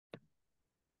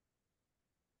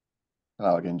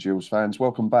Hello again, Gills fans.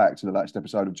 Welcome back to the latest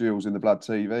episode of Gills in the Blood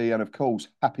TV. And of course,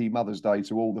 happy Mother's Day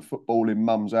to all the footballing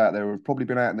mums out there who have probably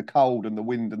been out in the cold and the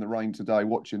wind and the rain today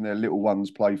watching their little ones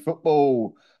play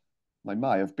football. They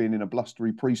may have been in a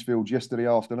blustery Priestfield yesterday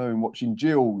afternoon watching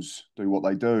Gills do what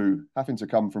they do, having to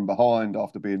come from behind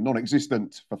after being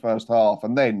non-existent for first half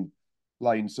and then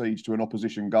laying siege to an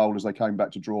opposition goal as they came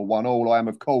back to draw 1-1. I am,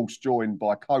 of course, joined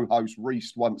by co-host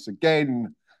Rhys once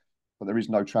again. But there is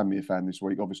no Tranmere fan this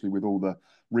week. Obviously, with all the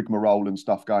rigmarole and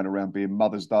stuff going around being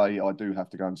Mother's Day, I do have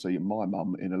to go and see my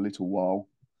mum in a little while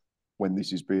when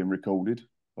this is being recorded.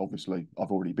 Obviously,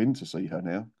 I've already been to see her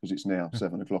now because it's now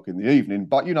 7 o'clock in the evening.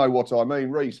 But you know what I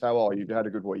mean. Rhys, how are you? You had a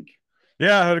good week?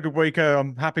 Yeah, I had a good week.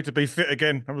 I'm happy to be fit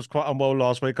again. I was quite unwell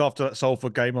last week after that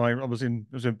Salford game. I was in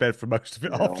bed for most of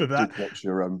it Yeah, I after that. did watch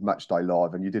your match day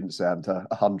live, and you didn't sound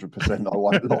 100%. I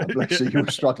won't lie, bless you. You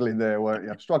were struggling there, weren't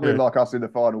you? Struggling Yeah, like us in the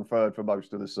final third for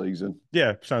most of the season.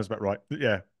 yeah, sounds about right.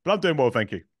 Yeah, but I'm doing well,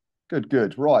 thank you. Good,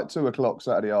 good. Right, 2 o'clock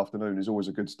Saturday afternoon is always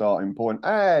a good starting point.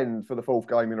 And for the fourth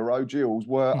game in a row, Gills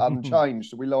were unchanged.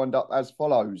 So we lined up as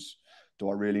follows. Do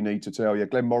I really need to tell you?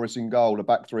 Glenn Morris in goal, a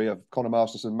back three of Connor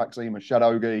Masterson, Maxima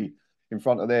Shadogi. In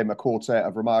front of them, a quartet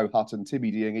of Ramo Hutton,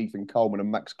 Timmy Deing, Ethan Coleman, and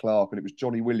Max Clark. And it was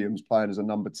Johnny Williams playing as a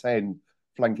number 10,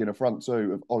 flanking a front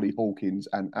two of Ollie Hawkins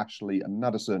and Ashley and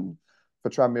Naddison.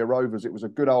 For Tranmere Rovers, it was a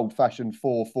good old fashioned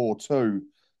 4-4-2.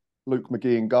 Luke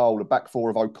McGee in goal, a back four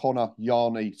of O'Connor,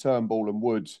 Yarney, Turnbull and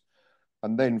Woods.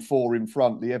 And then four in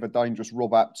front, the ever dangerous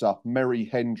Rob Apter, Merry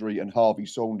Hendry and Harvey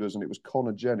Saunders. And it was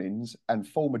Connor Jennings and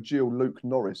former Jill Luke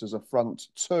Norris as a front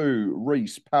two.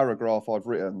 Rhys, paragraph I've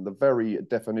written, the very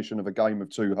definition of a game of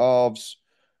two halves.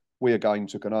 We again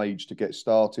took an age to get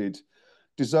started.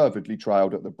 Deservedly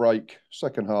trailed at the break.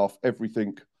 Second half,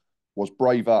 everything was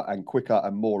braver and quicker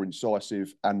and more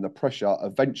incisive. And the pressure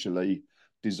eventually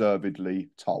deservedly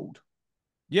told.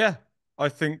 Yeah, I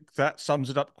think that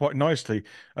sums it up quite nicely.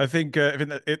 I think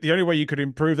the only way you could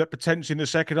improve that potentially in the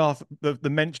second half, the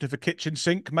mention of a kitchen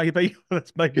sink, maybe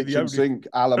that's maybe the Kitchen only. sink,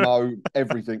 Alamo,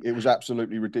 everything. It was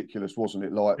absolutely ridiculous, wasn't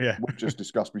it? Like Yeah, we've just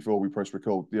discussed before we press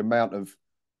record, the amount of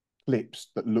clips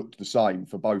that looked the same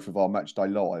for both of our match day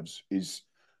lives is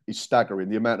staggering.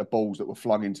 The amount of balls that were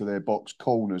flung into their box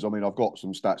corners. I mean, I've got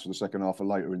some stats for the second half for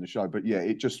later in the show, but yeah,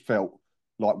 it just felt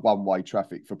like one-way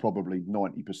traffic for probably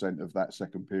 90% of that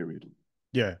second period.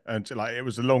 yeah, and like it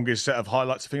was the longest set of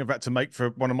highlights I think I've had to make for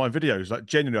one of my videos. Like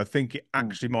genuinely, I think it Mm.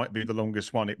 actually might be the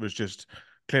longest one. It was just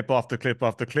clip after clip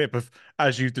after clip of,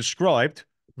 as you described,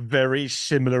 very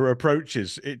similar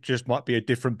approaches. It just might be a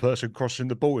different person crossing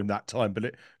the ball in that time, but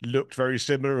it looked very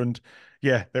similar. And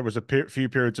yeah, there was a few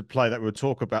periods of play that we would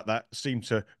talk about that seemed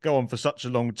to go on for such a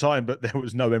long time, but there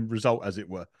was no end result, as it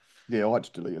were. Yeah, I had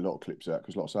to delete a lot of clips out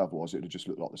because, like I said, otherwise it'd have just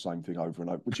looked like the same thing over and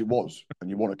over, which it was. And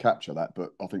you want to capture that,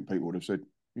 but I think people would have said,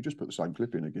 you just put the same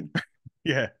clip in again.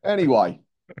 Yeah. Anyway,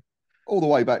 all the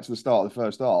way back to the start of the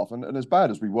first half, and as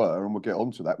bad as we were, and we'll get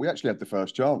on to that, we actually had the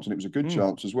first chance, and it was a good Mm.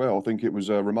 chance as well. I think it was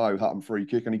a Ramo Hutton free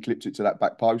kick, and he clipped it to that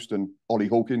back post, and Ollie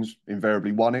Hawkins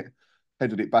invariably won it,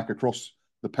 headed it back across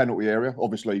the penalty area.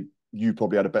 Obviously, you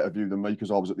probably had a better view than me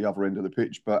because I was at the other end of the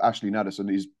pitch, but Ashley Naddison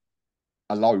is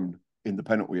alone in the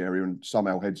penalty area and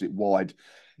somehow heads it wide.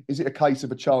 Is it a case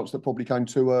of a chance that probably came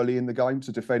too early in the game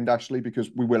to defend Ashley? Because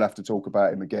we will have to talk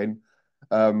about him again.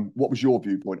 What was your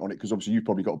viewpoint on it? Because obviously you've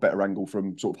probably got a better angle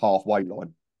from sort of halfway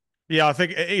line. Yeah, I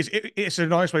think it is. It's a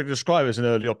nice way to describe it as an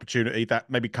early opportunity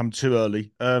that maybe come too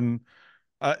early.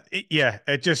 Yeah,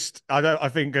 it just I don't. I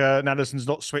think Naderson's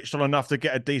not switched on enough to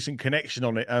get a decent connection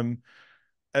on it.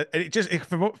 It just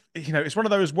it's one of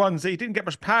those ones that he didn't get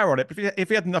much power on it. But if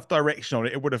he had enough direction on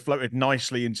it, it would have floated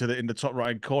nicely into the top right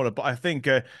hand corner. But I think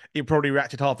he probably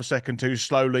reacted half a second too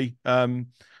slowly.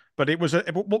 But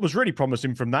what was really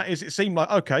promising from that is it seemed like,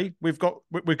 okay, we're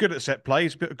good at set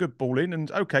plays, a good ball in,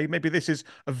 and okay, maybe this is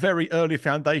a very early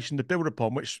foundation to build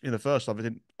upon, which in the first half it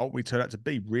didn't ultimately turn out to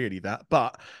be really that.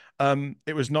 But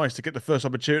it was nice to get the first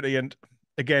opportunity. And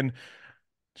again,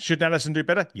 should Allison do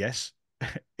better? Yes.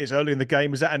 It's early in the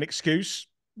game. Is that an excuse?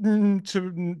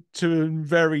 To a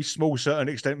very small certain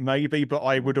extent, maybe, but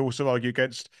I would also argue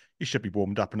against you should be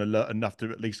warmed up and alert enough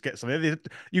to at least get something.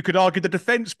 You could argue the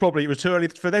defence probably it was too early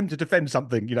for them to defend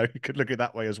something. You know, you could look at it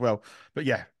that way as well. But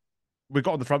yeah, we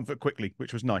got on the front foot quickly,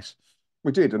 which was nice.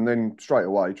 We did, and then straight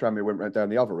away, Tranmere went right down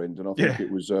the other end, and I think Yeah.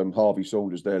 it was Harvey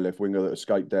Saunders, their left winger, that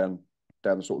escaped down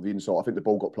the sort of the inside. I think the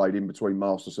ball got played in between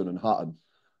Masterson and Hutton,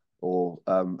 or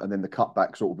and then the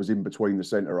cutback sort of was in between the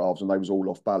centre halves, and they was all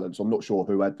off balance. I'm not sure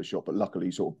who had the shot, but luckily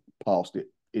he sort of passed it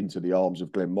into the arms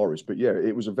of Glenn Morris. But yeah,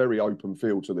 it was a very open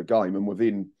field to the game, and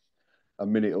within a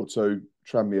minute or two,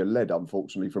 Tranmere led,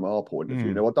 unfortunately, from our point of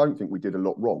view. Mm. Now, I don't think we did a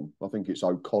lot wrong. I think it's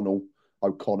O'Connor,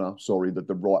 sorry, that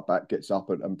the right back gets up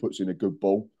and puts in a good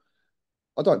ball.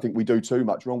 I don't think we do too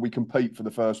much wrong. We compete for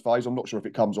the first phase. I'm not sure if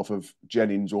it comes off of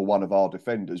Jennings or one of our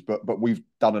defenders, but we've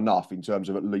done enough in terms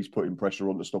of at least putting pressure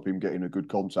on to stop him getting a good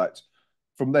contact.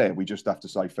 From there, we just have to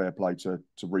say fair play to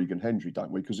Regan Hendry, don't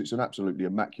we? Because it's an absolutely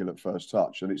immaculate first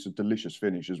touch and it's a delicious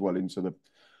finish as well into the.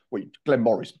 Well, Glenn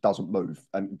Morris doesn't move,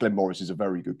 and Glenn Morris is a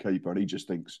very good keeper, and he just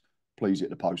thinks, please hit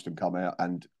the post and come out.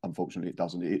 And unfortunately, it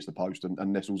doesn't. It hits the post and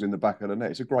nestles in the back of the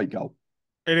net. It's a great goal.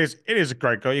 It is a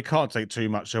great goal. You can't take too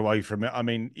much away from it. I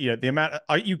mean, the amount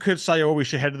you could say, oh, we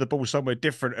should head the ball somewhere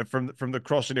different from the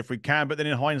crossing if we can. But then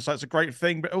in hindsight, it's a great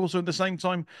thing. But also at the same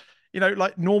time,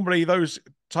 like normally those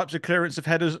types of clearance of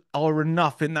headers are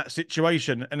enough in that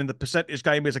situation. And in the percentage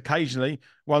game, is occasionally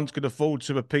one's going to fall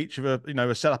to a peach of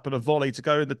a setup and a volley to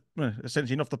go in the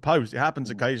essentially off the post. It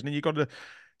happens occasionally. You've got to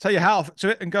take your hat off to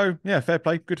it and go, yeah, fair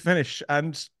play, good finish.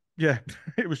 And yeah,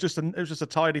 it was just a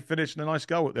tidy finish and a nice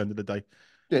goal at the end of the day.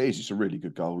 Yeah, it is. It's a really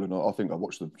good goal, and I think I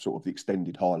watched the sort of the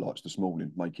extended highlights this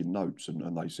morning, making notes,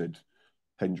 and they said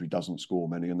Hendry doesn't score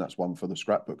many, and that's one for the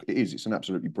scrapbook. It is. It's an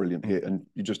absolutely brilliant hit, and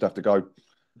you just have to go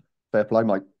fair play,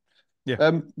 mate.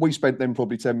 Yeah. We spent then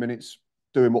probably 10 minutes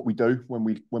doing what we do when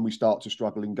we start to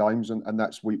struggle in games, and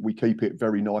that's we keep it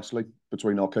very nicely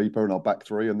between our keeper and our back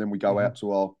three, and then we go out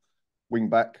to our wing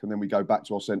back, and then we go back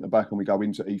to our centre back, and we go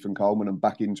into Ethan Coleman and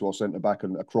back into our centre back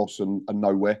and across and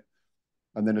nowhere.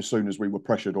 And then as soon as we were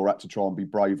pressured or had to try and be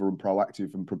braver and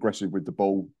proactive and progressive with the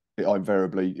ball,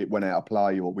 it went out of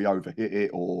play, or we overhit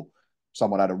it, or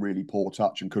someone had a really poor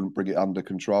touch and couldn't bring it under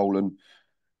control. And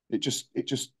it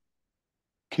just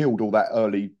killed all that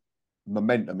early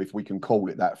momentum, if we can call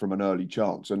it that, from an early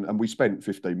chance. And we spent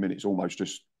 15 minutes almost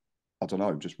just, I don't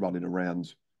know, just running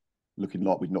around looking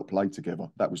like we'd not played together.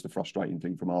 That was the frustrating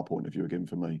thing from our point of view again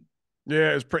for me.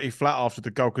 Yeah, it was pretty flat after the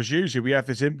goal because usually we have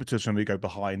this impetus when we go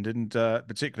behind, and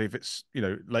particularly if it's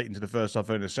late into the first half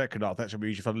and the second half, that's when we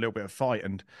usually find a little bit of fight.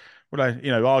 And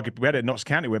arguably we had it in Notts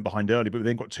County went behind early, but we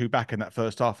then got two back in that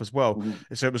first half as well.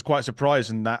 So it was quite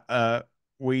surprising that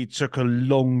we took a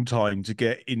long time to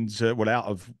get into out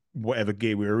of whatever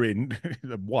gear we were in.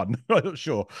 One, I'm not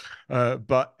sure,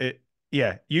 but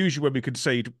usually when we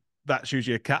concede, that's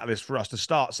usually a catalyst for us to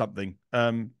start something.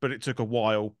 But it took a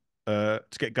while to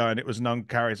get going. It was an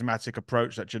uncharismatic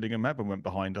approach that Gillingham had when went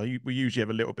behind. We usually have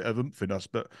a little bit of oomph in us,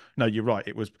 but no, you're right.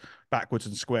 It was backwards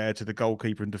and square to the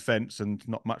goalkeeper and defence and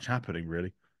not much happening,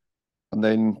 really. And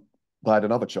then they had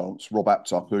another chance. Rob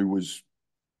Apter, who was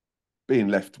being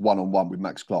left one-on-one with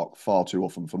Max Clark far too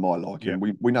often for my liking.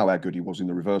 Yeah. We know how good he was in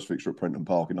the reverse fixture at Prenton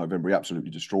Park in November. He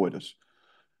absolutely destroyed us.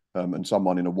 And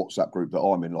someone in a WhatsApp group that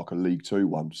I'm in, like a League Two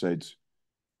one, said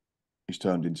he's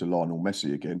turned into Lionel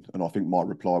Messi again. And I think my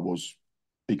reply was,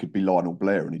 he could be Lionel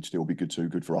Blair and he'd still be too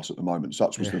good for us at the moment.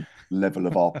 Such was the level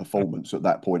of our performance at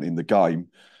that point in the game.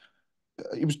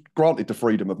 He was granted the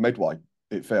freedom of Medway,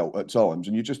 it felt at times.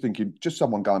 And you're just thinking, just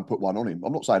someone go and put one on him.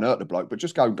 I'm not saying hurt the bloke, but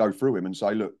just go through him and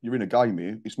say, look, you're in a game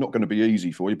here. It's not going to be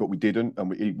easy for you, but we didn't.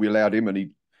 And we allowed him,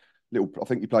 and I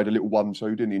think he played a little 1-2,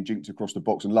 didn't he? And jinked across the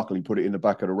box and luckily put it in the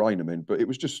back of the Rainham. But it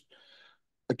was just,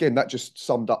 again, that just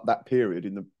summed up that period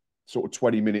in the sort of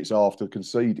 20 minutes after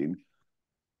conceding.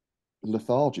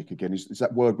 Lethargic again is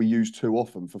that word we use too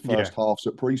often for first halves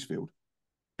at Priestfield.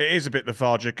 It is a bit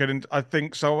lethargic, and I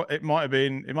think so. It might have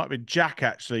been Jack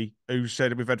actually who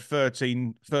said we've had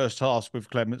 13 first halves with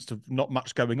Clements to not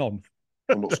much going on.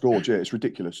 Well, not scored, yeah. It's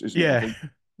ridiculous, isn't it? Yeah,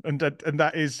 and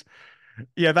that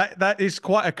is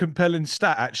quite a compelling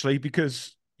stat actually,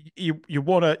 because you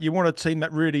want a team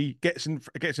that really gets in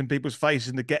people's faces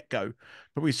in the get go,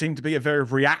 but we seem to be a very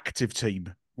reactive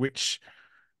team, which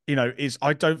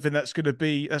I don't think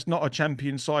that's not a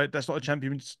champion side. That's not a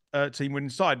champions team winning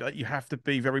side. You have to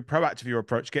be very proactive in your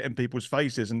approach, get in people's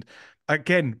faces. And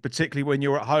again, particularly when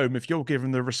you're at home, if you're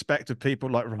given the respect of people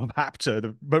like Rob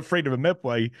Apter, the freedom of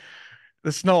Medway,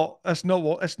 that's not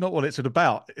what it's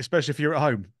about, especially if you're at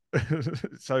home.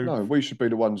 So no, we should be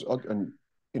the ones. And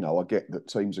I get that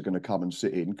teams are going to come and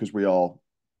sit in because we are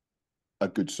a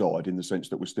good side in the sense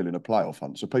that we're still in a playoff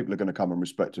hunt. So people are going to come and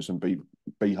respect us and be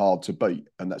hard to beat,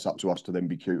 and that's up to us to then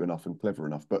be cute enough and clever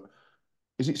enough. But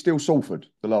is it still Salford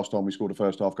the last time we scored a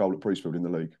first half goal at Priestfield in the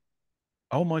league?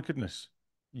 Oh my goodness,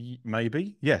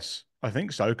 maybe yes, I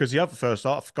think so, because the other first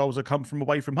half goals have come from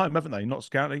away from home, haven't they? Notts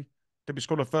County. Did we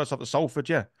score the first half at Salford?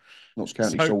 Yeah, Notts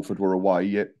County, Salford were away.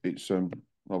 Yet it's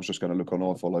I was just going to look on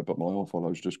iFollow, but my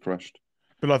iFollow's just crashed.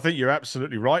 But I think you're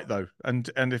absolutely right though, and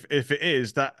if it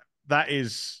is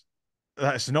that's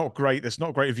not great. That's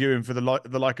not great viewing for the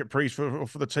like at Priest or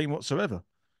for the team whatsoever.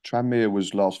 Tranmere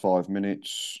was last 5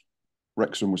 minutes.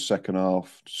 Wrexham was second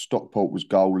half. Stockport was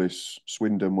goalless.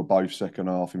 Swindon were both second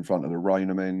half in front of the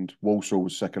Rainham end. Walsall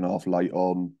was second half late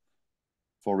on.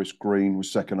 Forest Green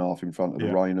was second half in front of the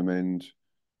Yeah. Rainham end.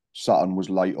 Sutton was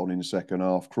late on in the second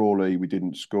half. Crawley, we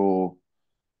didn't score.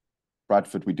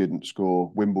 Bradford, we didn't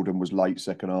score. Wimbledon was late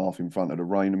second half in front of the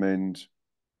Rainham end.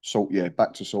 Salt, yeah,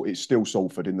 back to Salt. It's still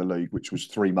Salford in the league, which was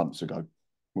 3 months ago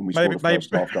when we scored Maybe, a maybe,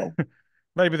 first half goal.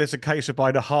 maybe there's a case of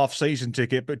buying a half season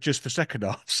ticket, but just for second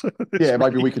halves this Yeah,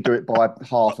 maybe we week. could do it by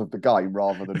half of the game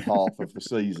rather than half of the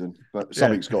season. But Yeah.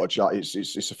 something's got to change.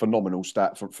 It's a phenomenal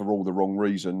stat for all the wrong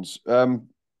reasons.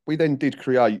 We then did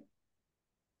create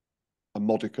a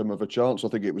modicum of a chance. I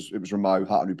think it was Ramo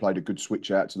Hutton who played a good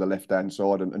switch out to the left hand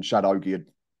side, and Shadowgi had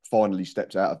finally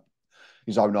stepped out of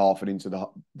his own half and into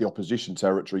the opposition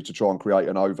territory to try and create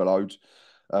an overload.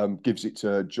 Gives it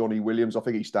to Johnny Williams. I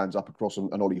think he stands up across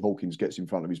and Ollie Hawkins gets in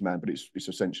front of his man, but it's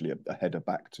essentially a header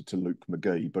back to Luke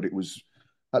McGee. But it was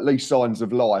at least signs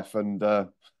of life and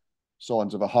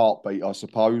signs of a heartbeat, I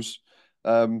suppose.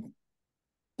 Then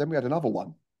we had another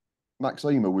one. Max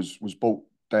Emer was brought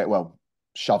there, well,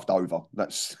 shoved over.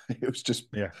 It was just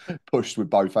Yeah. pushed with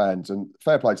both hands. And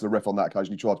fair play to the ref on that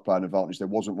occasion. He tried to play an advantage. There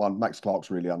wasn't one. Max Clark's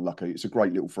really unlucky. It's a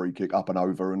great little free kick up and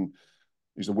over, and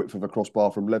he's the width of a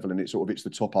crossbar from level, and it sort of hits the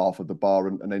top half of the bar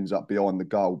and ends up behind the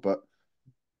goal. But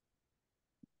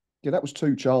yeah, that was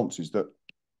two chances that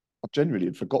I genuinely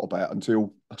had forgot about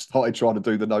until I started trying to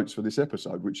do the notes for this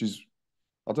episode, which is,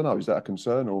 I don't know, is that a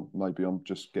concern, or maybe I'm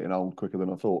just getting old quicker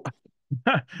than I thought?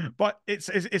 But it's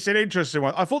an interesting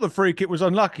one. I thought the free kick was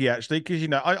unlucky actually, because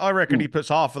I reckon Mm. he puts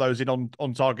half of those in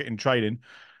on target in training.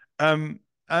 Um,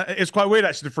 it's quite weird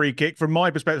actually, the free kick from my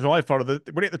perspective. I followed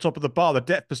when it hit the top of the bar, the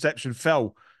depth perception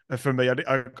fell for me. I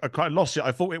kind of lost it.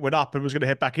 I thought it went up and was going to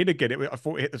head back in again. I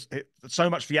thought it hit so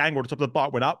much the angle at the top of the bar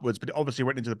went upwards, but it obviously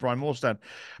went into the Brian Moore stand.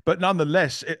 But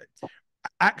nonetheless,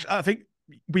 I think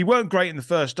we weren't great in the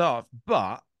first half,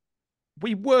 but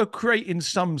we were creating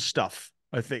some stuff.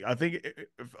 I think I've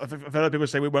heard people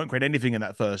say we weren't creating anything in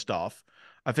that first half.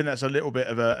 I think that's a little bit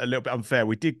unfair.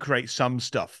 We did create some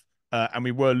stuff, and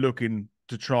we were looking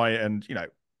to try and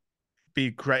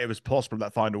be creative as possible in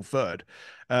that final third.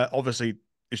 Obviously,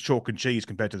 it's chalk and cheese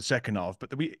compared to the second half,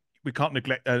 but we can't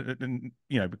neglect,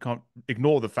 we can't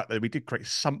ignore the fact that we did create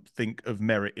something of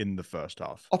merit in the first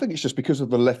half. I think it's just because of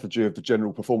the lethargy of the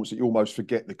general performance that you almost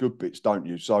forget the good bits, don't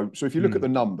you? So if you look at the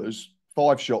numbers,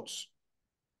 5 shots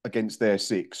against their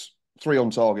 6, 3 on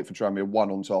target for Tranmere,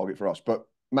 1 on target for us. But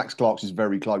Max Clark's is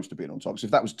very close to being on target. So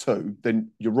if that was 2,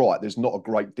 then you're right. There's not a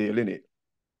great deal in it.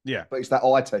 Yeah. But it's that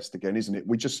eye test again, isn't it?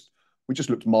 We just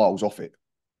looked miles off it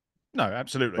No,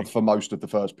 absolutely. for most of the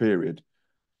first period,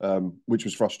 which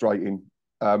was frustrating.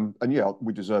 And yeah,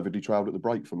 we deservedly trailed at the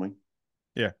break for me.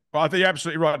 Yeah, well, I think you're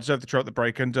absolutely right. Deserve the throw at the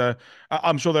break, and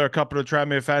I'm sure there are a couple of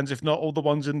Tranmere fans, if not all the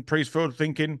ones in Priestfield,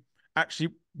 thinking,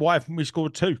 actually, why haven't we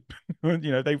scored 2?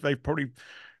 They've probably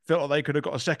felt like they could have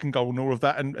got a second goal and all of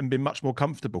that, and been much more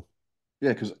comfortable.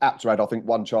 Yeah, because Apter had, I think,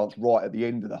 one chance right at the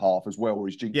end of the half as well, where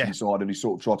he's jinked Yeah. inside and he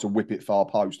sort of tried to whip it far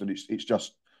post, and it's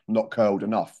just not curled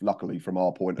enough, luckily, from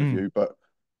our point of view. But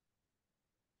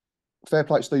fair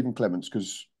play to Stephen Clements,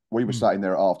 because we were sat in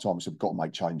there at half time and said, we've got to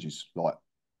make changes. Like,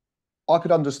 I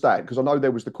could understand, because I know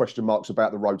there was the question marks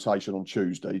about the rotation on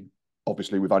Tuesday,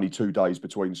 obviously with only 2 days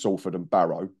between Salford and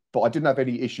Barrow, but I didn't have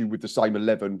any issue with the same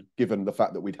 11, given the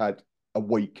fact that we'd had a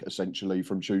week, essentially,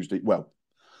 from Tuesday, well,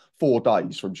 4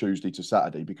 days from Tuesday to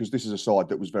Saturday, because this is a side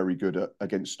that was very good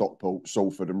against Stockport,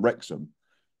 Salford and Wrexham.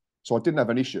 So I didn't have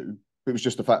an issue. It was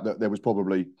just the fact that there was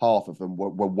probably half of them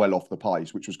were well off the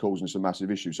pace, which was causing us a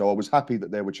massive issue. So I was happy that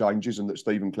there were changes and that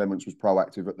Stephen Clements was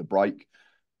proactive at the break.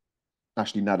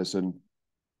 Ashley Nadesan,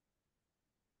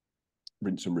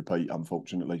 rinse and repeat,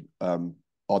 unfortunately. I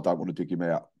don't want to dig him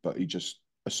out, but he just,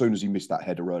 as soon as he missed that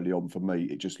header early on, for me,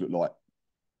 it just looked like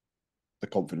the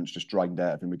confidence just drained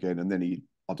out of him again. And then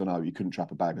I don't know, he couldn't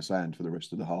trap a bag of sand for the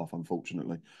rest of the half,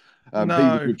 unfortunately. He was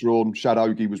No. withdrawn,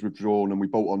 Shadowgi was withdrawn, and we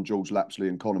brought on George Lapsley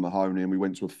and Connor Mahoney, and we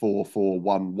went to a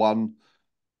 4-4-1-1.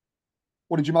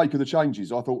 What did you make of the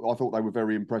changes? I thought they were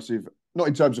very impressive. Not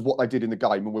in terms of what they did in the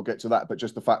game, and we'll get to that, but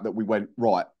just the fact that we went,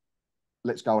 right,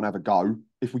 let's go and have a go.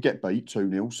 If we get beat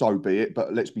 2-0, so be it,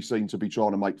 but let's be seen to be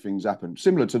trying to make things happen.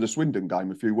 Similar to the Swindon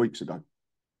game a few weeks ago.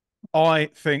 I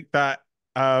think that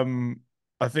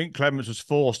I think Clements was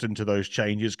forced into those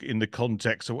changes in the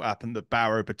context of what happened at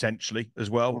Barrow potentially as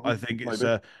well. I think it's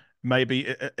maybe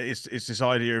it's this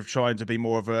idea of trying to be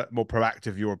more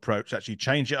proactive your approach, actually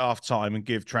change it half time and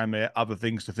give Tranmere other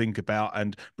things to think about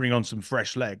and bring on some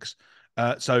fresh legs.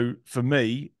 So for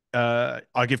me,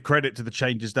 I give credit to the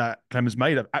changes that Clem has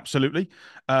made. Absolutely,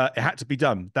 it had to be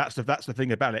done. That's the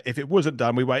thing about it. If it wasn't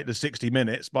done, we wait the 60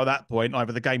 minutes. By that point,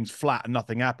 either the game's flat and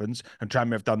nothing happens, and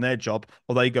Tranmere have done their job,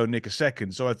 or they go nick a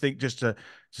second. So I think just to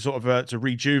sort of to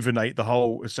rejuvenate the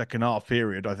whole second half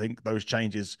period, I think those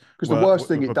changes Because the were, worst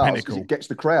were, thing it were does is pinnacle. it gets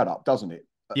the crowd up, doesn't it?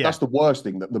 Yeah. That's the worst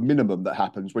thing, that the minimum that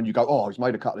happens when you go, oh, he's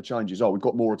made a couple of changes. Oh, we've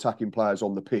got more attacking players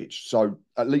on the pitch. So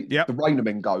at least Yep. the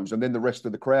Rainimen goes and then the rest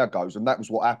of the crowd goes. And that was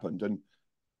what happened. And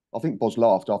I think Boz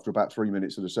laughed after about 3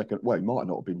 minutes of the second. Well, he might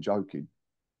not have been joking.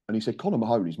 And he said, Conor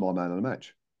Mahoney's my man of the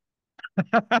match.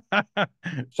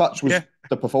 Such was Yeah.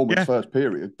 the performance Yeah. first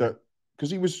period that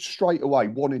because he was straight away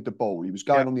wanted the ball. He was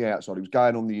going Yeah. on the outside. He was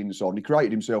going on the inside. And he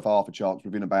created himself half a chance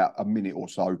within about a minute or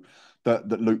so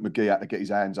that Luke McGee had to get his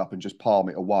hands up and just palm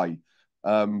it away.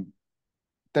 Then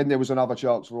there was another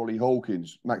chance for Ollie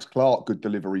Hawkins. Max Clark, good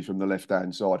delivery from the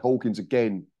left-hand side. Hawkins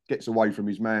again gets away from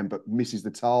his man but misses the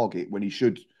target when he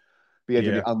should be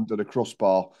heading it under the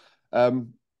crossbar.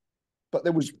 But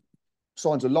there was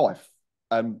signs of life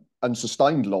and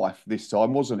sustained life this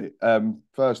time, wasn't it?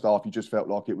 First half, you just felt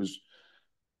like it was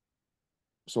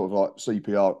sort of like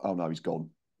CPR. Oh no, he's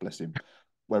gone. Bless him.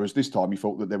 Whereas this time, you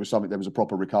thought that there was a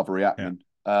proper recovery happening.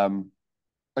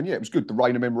 And yeah, it was good. The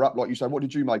Rainimen were up, like you say. What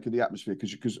did you make of the atmosphere?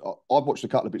 Because I've watched a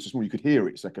couple of bits this morning. You could hear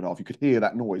it second half. You could hear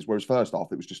that noise. Whereas first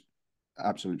half, it was just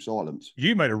absolute silence.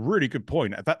 You made a really good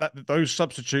point. Those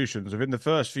substitutions within the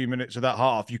first few minutes of that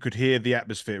half, you could hear the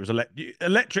atmosphere. It was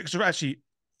electrics are actually,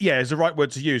 yeah, is the right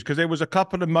word to use, because there was a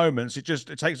couple of moments. It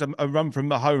takes a run from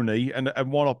Mahoney and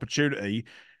one opportunity,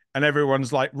 and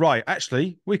everyone's like, right,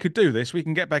 actually, we could do this. We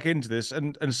can get back into this,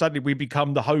 and suddenly we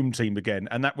become the home team again.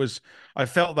 And that was, I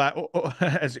felt that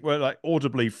as it were, like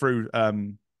audibly through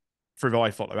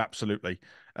iFollow, absolutely.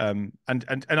 And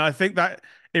I think that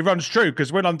it runs true,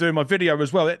 because when I'm doing my video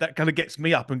as well, that kind of gets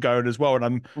me up and going as well,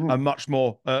 and I'm much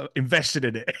more invested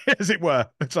in it, as it were.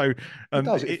 So it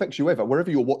does. It affects you wherever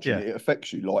you're watching it. It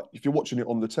affects you. Like if you're watching it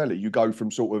on the telly, you go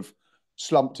from sort of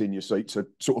slumped in your seat to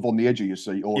sort of on the edge of your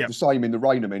seat, or the same in the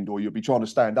Rainimen, or you'll be trying to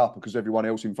stand up because everyone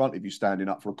else in front of you standing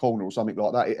up for a corner or something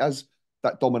like that. It has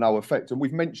that domino effect, and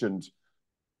we've mentioned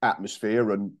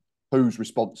atmosphere and who's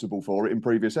responsible for it in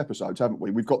previous episodes, haven't we?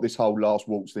 We've got this whole last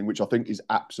waltz thing, which I think is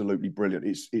absolutely brilliant.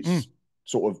 It's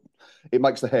sort of, it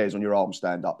makes the hairs on your arm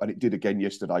stand up, and it did again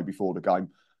yesterday before the game.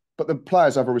 But the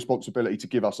players have a responsibility to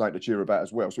give us something to cheer about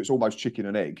as well. So it's almost chicken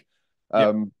and egg.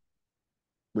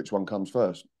 Which one comes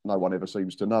first? No one ever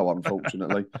seems to know,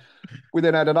 unfortunately. We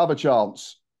then had another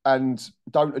chance, and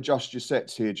don't adjust your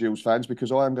sets here, Gills fans,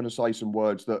 because I am going to say some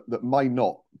words that may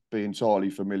not be entirely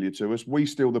familiar to us. We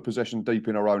steal the possession deep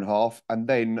in our own half, and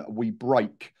then we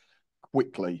break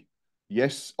quickly.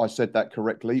 Yes, I said that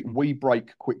correctly. We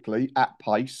break quickly at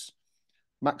pace.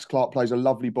 Max Clark plays a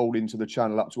lovely ball into the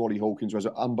channel up to Ollie Hawkins, who has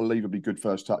an unbelievably good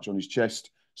first touch on his chest,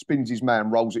 spins his man,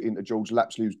 rolls it into George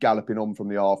Lapsley, who's galloping on from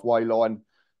the halfway line.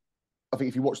 I think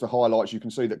if you watch the highlights, you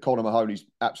can see that Conor Mahoney's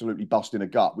absolutely busting a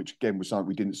gut, which again was something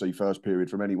we didn't see first period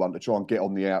from anyone, to try and get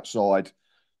on the outside.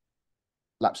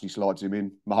 Lapsley slides him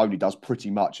in. Mahoney does pretty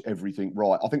much everything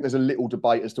right. I think there's a little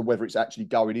debate as to whether it's actually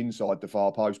going inside the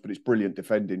far post, but it's brilliant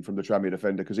defending from the Tranmere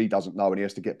defender, because he doesn't know and he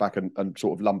has to get back and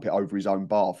sort of lump it over his own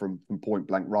bar from point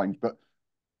blank range. But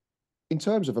in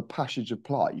terms of a passage of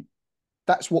play,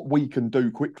 that's what we can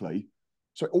do quickly.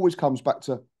 So it always comes back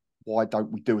to, why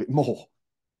don't we do it more?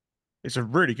 It's a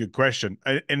really good question.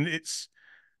 And it's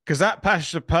because that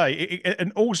passage of play,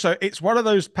 and also it's one of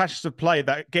those passages of play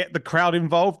that get the crowd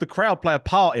involved. The crowd play a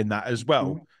part in that as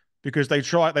well, because they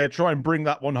try and bring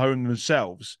that one home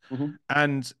themselves.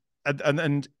 And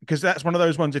because that's one of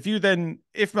those ones,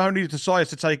 if Mahoney decides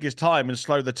to take his time and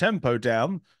slow the tempo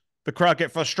down, the crowd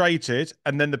get frustrated,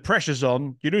 and then the pressure's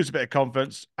on, you lose a bit of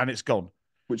confidence, and it's gone.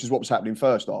 Which is what was happening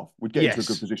first half. We'd get into a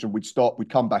good position, we'd stop, we'd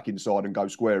come back inside and go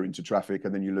square into traffic,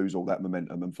 and then you lose all that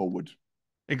momentum and forward.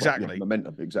 Exactly. Well,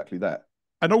 momentum, exactly that.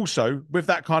 And also, with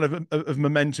that kind of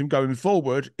momentum going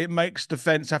forward, it makes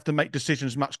defence have to make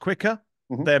decisions much quicker.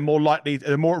 They're more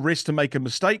at risk to make a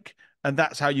mistake, and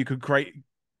that's how you could create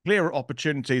clearer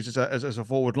opportunities as a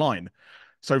forward line.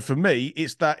 So for me,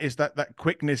 it's that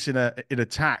quickness in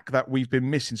attack that we've been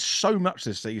missing so much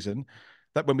this season,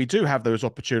 that when we do have those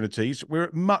opportunities, we're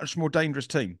a much more dangerous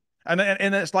team. And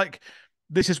it's like,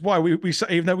 this is why we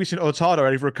even though we've seen Hurtado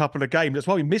over a couple of games, that's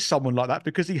why we miss someone like that,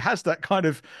 because he has that kind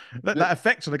of that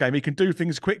effect on the game. He can do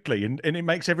things quickly, and it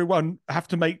makes everyone have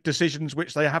to make decisions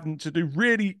which they haven't to do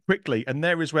really quickly. And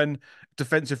there is when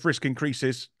defensive risk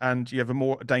increases and you have a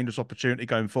more dangerous opportunity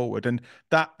going forward. And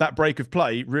that break of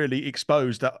play really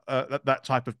exposed that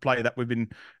type of play that we've been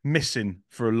missing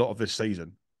for a lot of this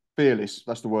season. Fearless,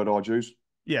 that's the word I'd use.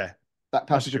 Yeah, That that's a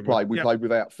passage of good word. play, we Yeah, played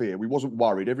without fear. We wasn't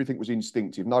worried. Everything was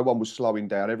instinctive. No one was slowing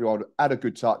down. Everyone had a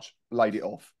good touch, laid it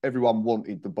off. Everyone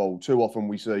wanted the ball. Too often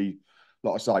we see,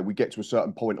 like I say, we get to a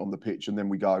certain point on the pitch and then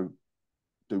we go,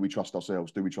 do we trust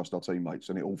ourselves? Do we trust our teammates?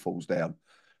 And it all falls down.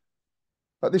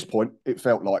 At this point, it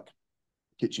felt like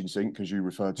kitchen sink, as you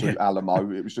referred yeah, to,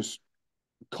 Alamo. It was just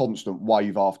constant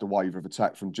wave after wave of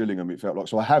attack from Gillingham, it felt like.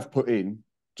 So I have put in,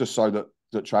 just so that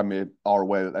Tranmere are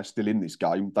aware that they're still in this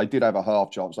game. They did have a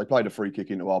half chance. They played a free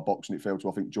kick into our box and it fell to,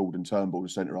 I think, Jordan Turnbull, the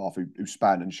centre half, who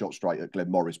span and shot straight at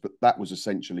Glenn Morris. But that was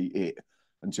essentially it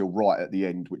until right at the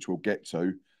end, which we'll get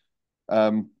to.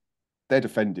 Their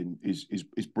defending is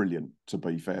brilliant, to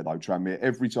be fair, though, Tranmere.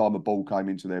 Every time a ball came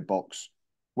into their box,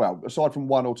 well, aside from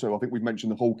one or two, I think we've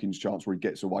mentioned the Hawkins chance where he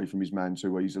gets away from his man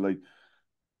too easily.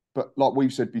 But like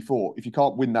we've said before, if you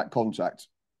can't win that contact,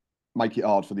 make it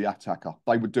hard for the attacker.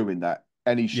 They were doing that.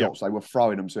 Any yeah. shots, they were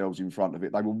throwing themselves in front of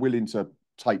it. They were willing to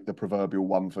take the proverbial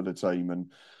one for the team.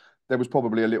 And there was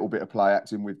probably a little bit of play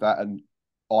acting with that. And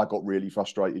I got really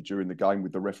frustrated during the game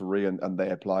with the referee and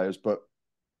their players. But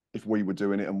if we were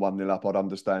doing it and 1-0 up, I'd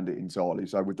understand it entirely.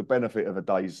 So with the benefit of a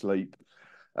day's sleep,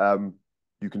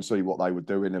 you can see what they were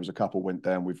doing. There was a couple went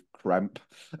down with cramp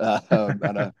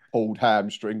and a pulled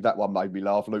hamstring. That one made me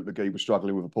laugh. Luke McGee was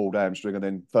struggling with a pulled hamstring, and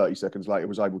then 30 seconds later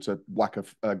was able to whack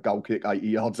a goal kick 80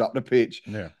 yards up the pitch.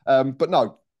 Yeah. But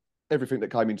no, everything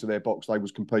that came into their box, they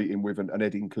was competing with and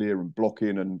heading clear and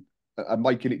blocking and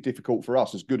making it difficult for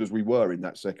us, as good as we were in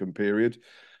that second period.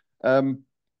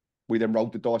 We then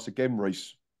rolled the dice again,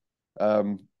 Rhys.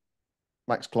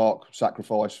 Max Clark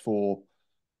sacrifice for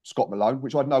Scott Malone,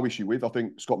 which I had no issue with. I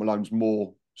think Scott Malone's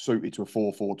more suited to a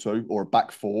 4-4-2 or a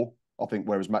back four, I think,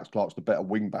 whereas Max Clark's the better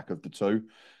wing back of the two.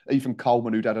 Ethan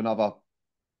Coleman, who'd had another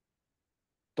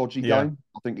dodgy Yeah. game,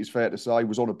 I think it's fair to say,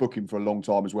 was on a booking for a long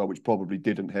time as well, which probably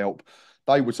didn't help.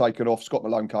 They were taken off. Scott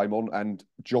Malone came on and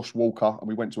Josh Walker, and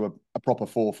we went to a proper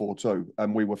 4-4-2,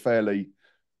 and we were fairly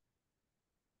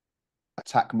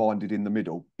attack-minded in the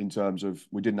middle in terms of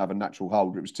we didn't have a natural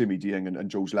holder. It was Timmy Dieng and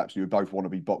Jules Lapsley who both want to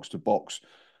be box-to-box.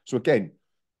 So again,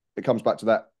 it comes back to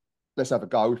that. Let's have a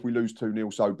go. If we lose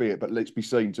 2-0, so be it. But let's be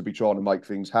seen to be trying to make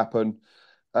things happen.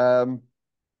 Another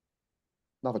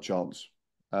chance.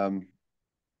 Who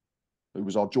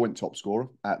was our joint top scorer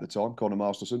at the time, Connor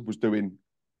Masterson, was doing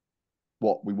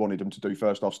what we wanted him to do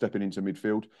first half, stepping into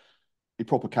midfield. He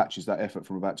proper catches that effort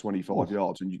from about 25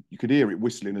 yards, and you could hear it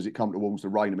whistling as it come towards the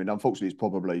rain. I mean, unfortunately, it's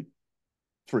probably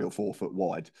 3 or 4 foot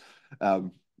wide,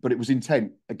 but it was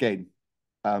intent again,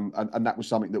 and that was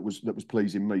something that was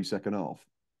pleasing me second half.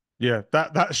 Yeah,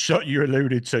 that shot you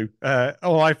alluded to.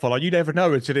 I follow. You never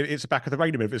know until it's the back of the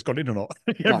radar if it's gone in or not.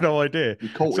 You have no idea. He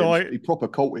caught So it. He proper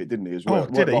caught it, didn't he? As well. Oh,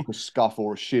 It did weren't he? like a scuff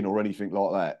or a shin or anything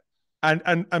like that.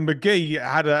 And McGee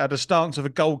had a stance of a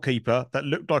goalkeeper that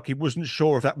looked like he wasn't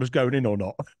sure if that was going in or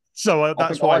not. So I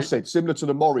that's think I why. said, similar to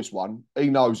the Morris one,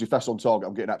 he knows if that's on target,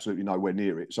 I'm getting absolutely nowhere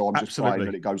near it. So I'm just praying that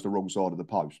Absolutely. it goes the wrong side of the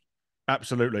post.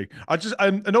 Absolutely. I just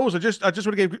and also I just want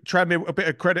to give Tranmere a bit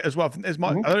of credit as well. I think I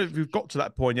don't know if we've got to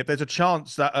that point yet. There's a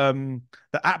chance that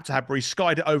that Abtahabri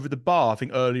skied it over the bar, I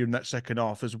think, earlier in that second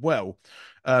half as well.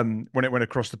 When it went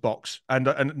across the box. And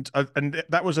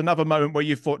that was another moment where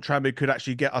you thought Tranmere could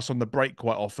actually get us on the break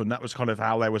quite often. That was kind of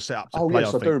how they were set up to Oh, play,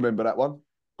 yes, I I do think. remember that one.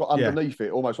 Got Yeah. underneath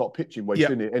it, almost like pitching wedge, Yeah.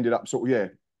 didn't it? Ended up sort of, yeah.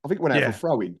 I think it went out for a Yeah.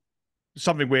 throw in.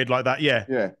 Something weird like that, yeah.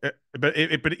 Yeah.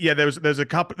 But yeah, there's a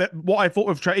couple. What I thought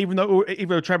of even though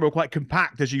Tranmere were quite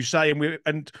compact, as you say,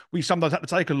 and we sometimes had to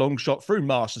take a long shot through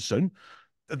Masterson,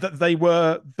 that they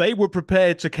were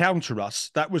prepared to counter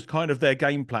us. That was kind of their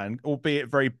game plan, albeit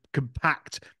very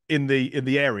compact in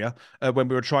the area when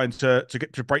we were trying to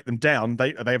get to break them down.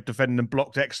 They have defended and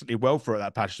blocked excellently well for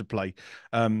that passage of play.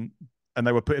 And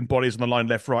they were putting bodies on the line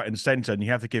left, right, and centre, and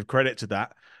you have to give credit to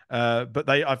that. But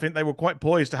I think they were quite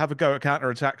poised to have a go at counter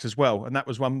attacks as well, and that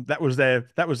was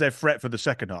their threat for the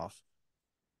second half.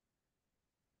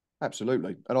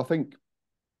 Absolutely. And I think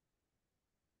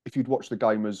if you'd watched the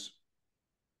game as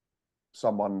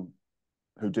someone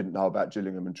who didn't know about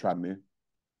Gillingham and Tranmere,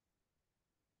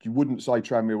 you wouldn't say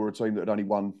Tranmere were a team that had only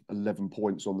won 11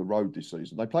 points on the road this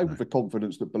season. They played with the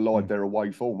confidence that belied their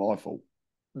away form, I thought.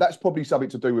 That's probably something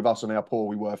to do with us and how poor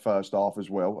we were first half as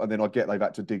well. And then I get they've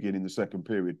had to dig in the second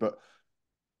period. But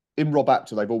in Rob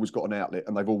Apter, they've always got an outlet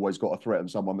and they've always got a threat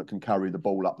and someone that can carry the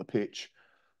ball up the pitch,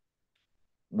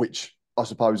 which I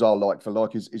suppose I like for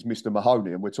like is Mr.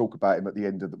 Mahoney. And we'll talk about him at the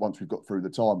end of once we've got through the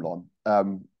timeline.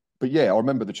 But yeah, I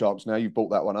remember the chance now. You've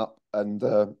brought that one up. And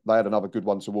they had another good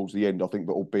one towards the end, I think,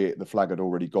 but albeit the flag had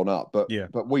already gone up. But Yeah.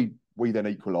 but we then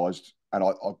equalised and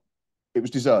I it was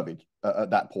deserving at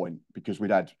that point because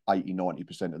we'd had 80,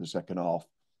 90% of the second half.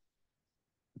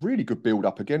 really good build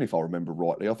up again, if I remember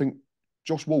rightly. I think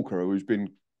Josh Walker, who's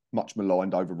been much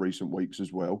maligned over recent weeks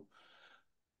as well,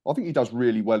 I think he does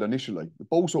really well initially. The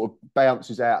ball sort of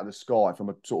bounces out of the sky from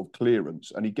a sort of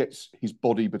clearance, and he gets his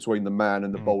body between the man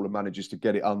and the ball and manages to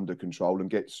get it under control and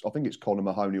gets, I think it's Connor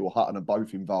Mahoney or Hutton are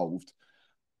both involved.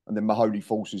 And then Mahoney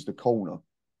forces the corner.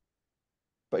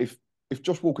 But if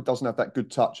Josh Walker doesn't have that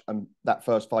good touch and that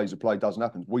first phase of play doesn't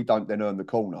happen, we don't then earn the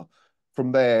corner.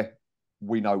 From there,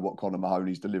 we know what Connor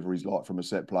Mahoney's delivery is like from a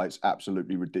set play. It's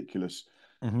absolutely ridiculous.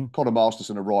 Connor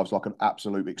Masterson arrives like an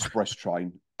absolute express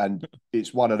train, and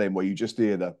it's one of them where you just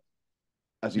hear the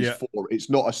as his forehead. It's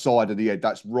not a side of the head,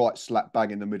 that's right slap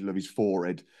bang in the middle of his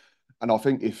forehead. And I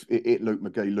think if it hit Luke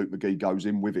McGee goes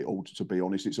in with it all, to be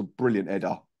honest. It's a brilliant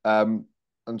header. And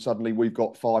suddenly we've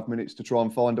got 5 minutes to try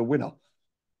and find a winner.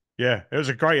 Yeah, it was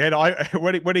a great head.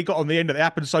 When he got on the end, it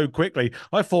happened so quickly.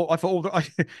 I thought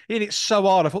hit it so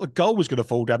hard. I thought the goal was going to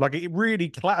fall down. Like it really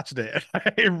clattered it.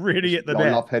 It really hit the net.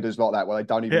 I love headers like that where they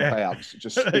don't even bounce.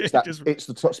 Just it's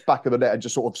the back of the net and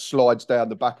just sort of slides down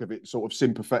the back of it, sort of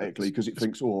sympathetically, because it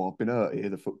thinks, "Oh, I've been hurt here."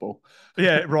 The football.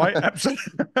 Yeah, right.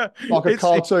 Absolutely. Like a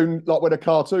cartoon, like when a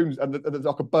cartoon and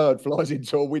like a bird flies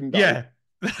into a window. Yeah.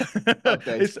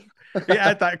 It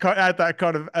had that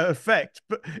kind of effect,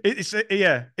 but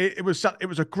it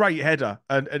was a great header,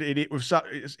 and it was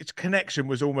its connection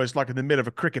was almost like in the middle of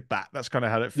a cricket bat. That's kind of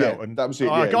how it felt, and that was it.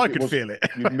 I could feel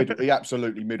it. He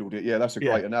absolutely middled it. Yeah, that's a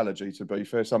great analogy. To be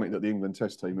fair, something that the England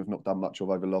Test team have not done much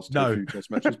of over the last few Test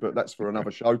matches, but that's for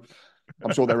another show.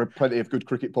 I'm sure there are plenty of good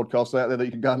cricket podcasts out there that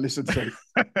you can go and listen to.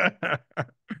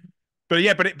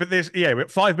 But there's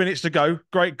 5 minutes to go.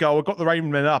 Great goal. I got the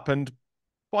Rainmen up, and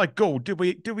by God, did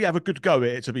we have a good go at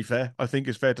it, to be fair? I think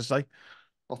it's fair to say.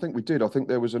 I think we did. I think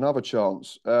there was another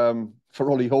chance for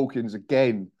Ollie Hawkins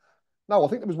again. No, I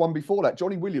think there was one before that.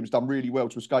 Johnny Williams done really well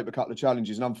to escape a couple of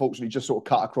challenges and unfortunately just sort of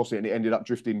cut across it and it ended up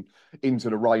drifting into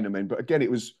the Rainmen. But again, it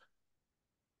was...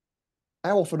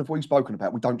 How often have we spoken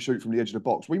about we don't shoot from the edge of the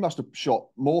box? We must have shot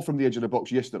more from the edge of the box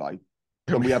yesterday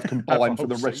than we have combined for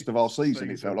the rest of our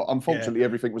season. It felt like, unfortunately,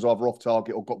 everything was either off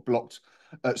target or got blocked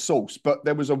at source. But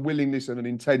there was a willingness and an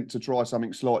intent to try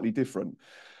something slightly different.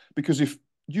 Because if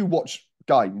you watch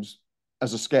games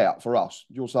as a scout for us,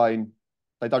 you're saying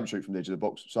they don't shoot from the edge of the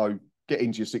box. So get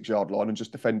into your 6-yard line and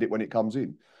just defend it when it comes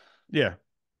in. Yeah.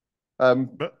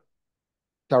 But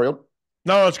carry on.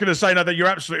 No, I was going to say that you're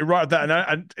absolutely right at that,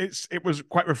 and it was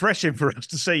quite refreshing for us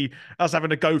to see us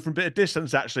having to go from a bit of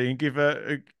distance actually and give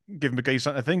McGee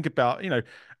something to think about,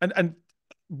 and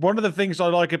one of the things I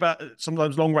like about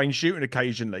sometimes long range shooting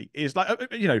occasionally is like,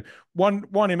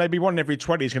 one in maybe one in every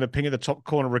 20 is going to ping in the top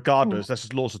corner regardless. That's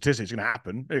just law of statistics. It's going to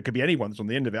happen. It could be anyone that's on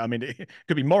the end of it. I mean, it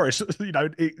could be Morris,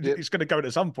 it's going to go in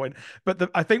at some point. But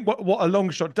I think what a long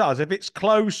shot does, if it's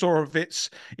close or if it's,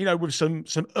 with some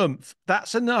oomph,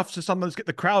 that's enough to sometimes get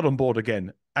the crowd on board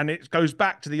again. And it goes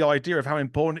back to the idea of how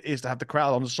important it is to have the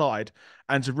crowd on the side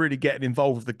and to really get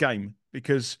involved with the game,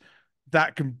 because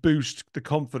that can boost the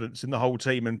confidence in the whole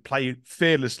team and play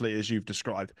fearlessly, as you've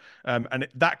described.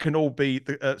 That can all be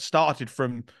started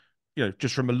from,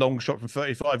 just from a long shot from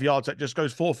 35 yards that just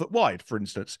goes 4 foot wide, for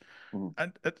instance.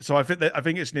 And so I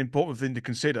think it's an important thing to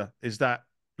consider, is that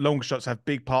long shots have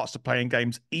big parts to play in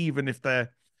games, even if they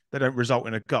don't result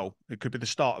in a goal. It could be the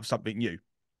start of something new.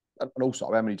 And also,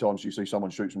 how many times do you see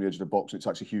someone shoots from the edge of the box and it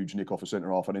takes a huge nick off a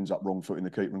centre half and ends up wrong footing the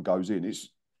keeper and goes in? It's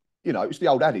the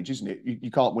old adage, isn't it?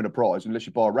 You can't win a prize unless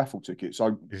you buy a raffle ticket.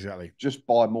 So exactly, just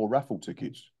buy more raffle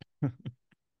tickets.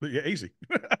 Yeah, easy.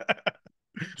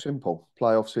 Simple.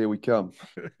 Playoffs, here we come.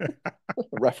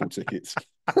 Raffle tickets.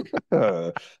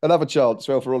 Another chance,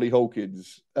 well, for Ollie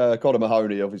Hawkins. Connor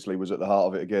Mahoney obviously was at the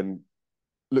heart of it again.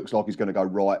 Looks like he's going to go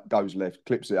right, goes left,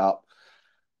 clips it up.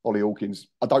 Ollie Hawkins,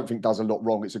 I don't think does a lot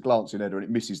wrong. It's a glancing header and it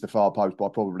misses the far post by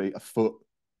probably a foot.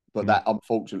 But that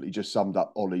unfortunately just summed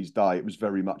up Ollie's day. It was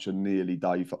very much a nearly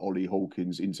day for Ollie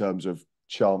Hawkins in terms of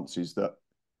chances that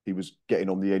he was getting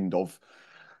on the end of.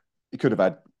 He could have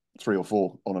had 3 or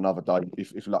 4 on another day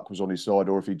if luck was on his side,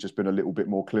 or if he'd just been a little bit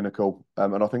more clinical.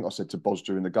 And I think I said to Boz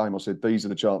during the game, I said, these are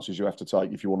the chances you have to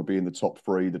take if you want to be in the top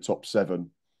 3, the top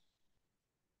 7.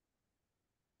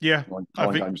 Yeah.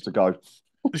 9 games to go.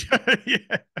 Yeah.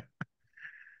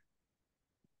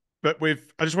 But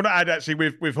I just want to add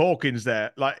actually with Hawkins there,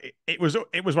 like it was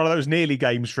one of those nearly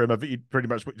games for him. I think you pretty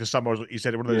much to summarize what you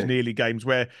said. One of those nearly games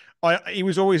where he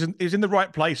was always in the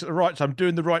right place at the right time,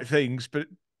 doing the right things. But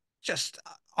just,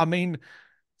 I mean,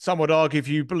 some would argue if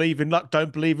you believe in luck,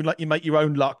 don't believe in luck, you make your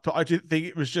own luck. But I didn't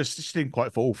think it just didn't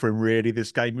quite fall for him really.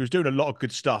 This game, he was doing a lot of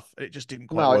good stuff. It just didn't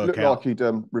quite work out. It looked like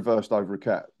he'd reversed over a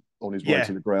cat. on his way Yeah,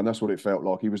 to the ground. That's what it felt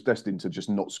like. He was destined to just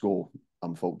not score,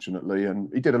 unfortunately.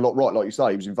 And he did a lot right, like you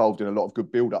say. He was involved in a lot of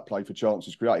good build-up play for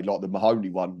chances created, like the Mahoney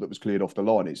one that was cleared off the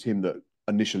line. It's him that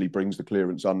initially brings the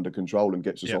clearance under control and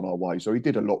gets us yeah. on our way. So he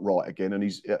did a lot right again, and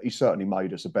he's certainly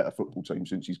made us a better football team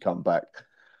since he's come back.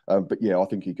 But yeah, I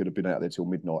think he could have been out there till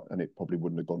midnight, and it probably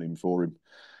wouldn't have gone in for him.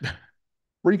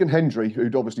 Regan Hendry,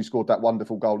 who'd obviously scored that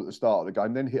wonderful goal at the start of the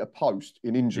game, then hit a post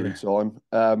in injury time.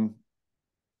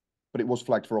 But it was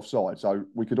flagged for offside, so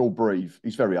we could all breathe.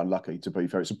 He's very unlucky, to be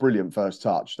fair. It's a brilliant first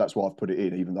touch. That's why I've put it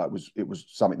in, even though it was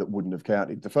something that wouldn't have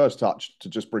counted. The first touch to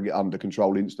just bring it under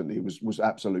control instantly was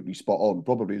absolutely spot on,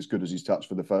 probably as good as his touch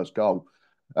for the first goal.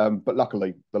 But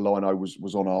luckily, the lino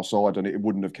was on our side and it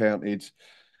wouldn't have counted.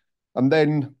 And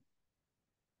then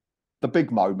the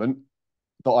big moment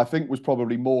that I think was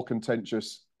probably more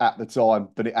contentious at the time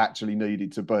than it actually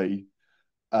needed to be.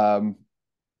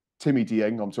 Timmy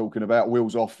Dieng, I'm talking about,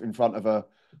 wheels off in front of a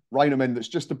Rainier that's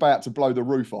just about to blow the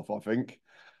roof off, I think,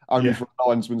 only for a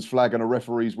linesman's flag and a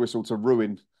referee's whistle to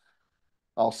ruin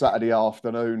our Saturday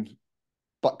afternoon,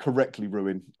 but correctly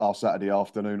ruin our Saturday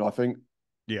afternoon, I think.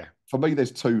 Yeah. For me,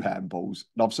 there's two handballs.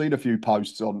 And I've seen a few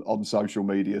posts on social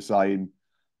media saying,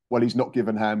 well, he's not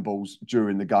given handballs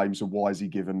during the game, so why is he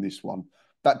given this one?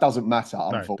 That doesn't matter,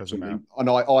 unfortunately. No, it doesn't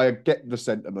matter. And I get the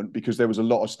sentiment because there was a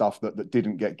lot of stuff that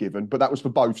didn't get given, but that was for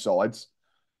both sides.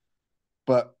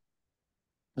 But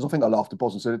as I think I laughed at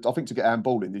Bos and said, I think to get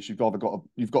handball in this, you've got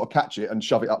to catch it and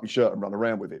shove it up your shirt and run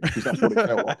around with it, because that's what it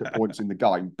felt like at points in the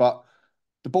game. But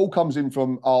the ball comes in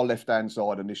from our left-hand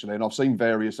side initially, and I've seen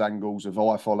various angles of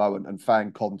iFollow and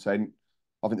fan content.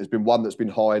 I think there's been one that's been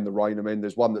high in the Rainham end.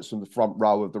 There's one that's from the front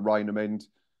row of the Rainham end.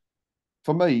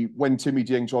 For me, when Timmy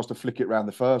Dieng tries to flick it around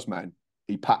the first man,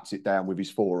 he pats it down with his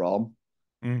forearm.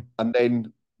 And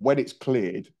then when it's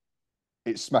cleared,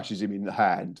 it smashes him in the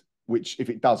hand, which if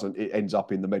it doesn't, it ends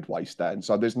up in the Medway stand.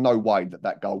 So there's no way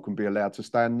that goal can be allowed to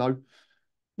stand, no.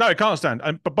 No, it can't stand.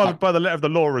 And but by the letter of the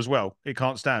law as well, it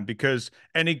can't stand, because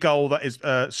any goal that is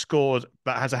scored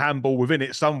that has a handball within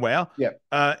it somewhere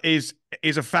is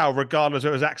a foul, regardless of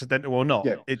it was accidental or not.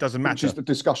 Yeah. It doesn't matter. Which is the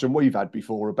discussion we've had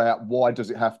before about why does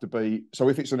it have to be. So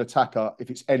if it's an attacker, if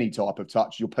it's any type of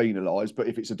touch, you're penalised. But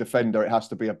if it's a defender, it has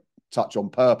to be a touch on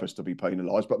purpose to be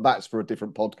penalised. But that's for a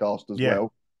different podcast as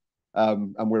well.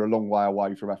 And we're a long way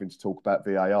away from having to talk about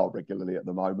VAR regularly at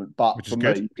the moment. But for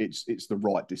me, it's the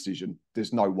right decision.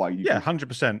 There's no way you can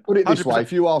 100%. Put it this way,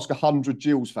 if you ask 100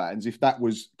 Gills fans if that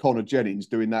was Connor Jennings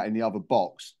doing that in the other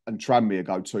box and Tranmere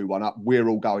go 2-1 up, we're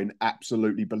all going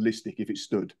absolutely ballistic if it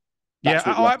stood. That's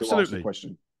what you have to ask the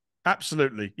question.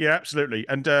 Absolutely. Yeah, absolutely.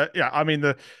 And I mean,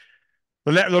 the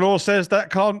letter of the law says that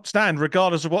can't stand,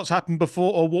 regardless of what's happened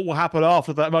before or what will happen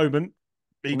after that moment.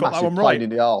 He got that one right. Pain in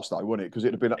the arse, though, wouldn't it? Because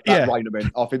it'd have been that rain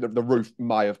event. I think that the roof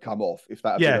may have come off if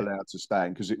that had been allowed to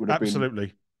stand, because it would have been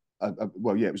absolutely.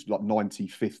 Well, yeah, it was like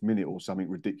 95th minute or something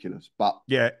ridiculous. But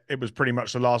yeah, it was pretty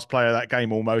much the last play of that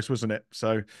game, almost, wasn't it?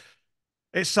 So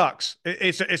it sucks.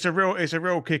 It's a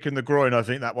real kick in the groin. I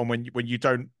think that one, when you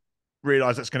don't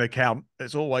realise that's going to count,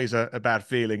 it's always a bad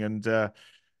feeling. And but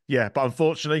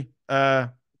unfortunately,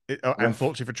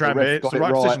 unfortunately for Tranmere, it's the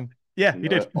right decision. Yeah, he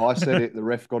did. I said it. The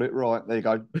ref got it right. There you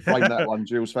go. Frame that one,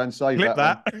 Gills fans. Save Clip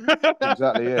that one.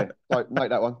 Exactly, yeah. So make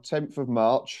that one. 10th of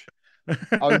March,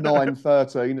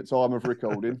 09:13 at time of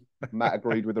recording. Matt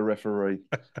agreed with the referee.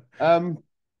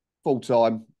 Full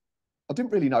time. I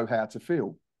didn't really know how to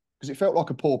feel, because it felt like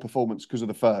a poor performance because of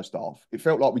the first half. It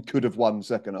felt like we could have won the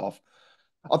second half.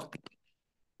 I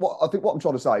think what I'm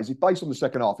trying to say is, if based on the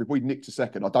second half, if we'd nicked a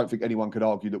second, I don't think anyone could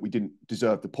argue that we didn't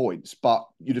deserve the points. But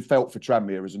you'd have felt for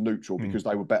Tranmere as a neutral because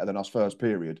they were better than us first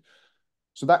period.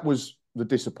 So that was the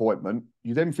disappointment.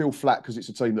 You then feel flat because it's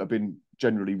a team that have been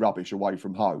generally rubbish away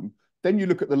from home. Then you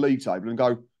look at the league table and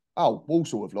go, oh,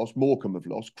 Walsall have lost, Morecambe have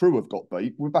lost, Crewe have got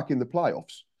beat. We're back in the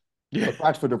playoffs. Yeah. But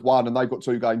Bradford have won and they've got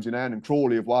 2 games in hand, and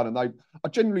Crawley have won. And I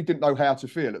generally didn't know how to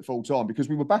feel at full time, because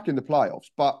we were back in the playoffs,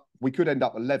 but we could end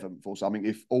up 11th or something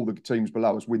if all the teams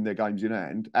below us win their games in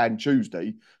hand. And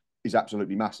Tuesday is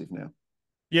absolutely massive now.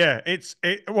 Yeah,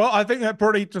 well, I think that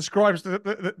probably describes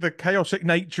the chaotic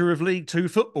nature of League Two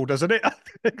football, doesn't it? I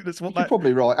think that's what You're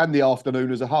probably right, and the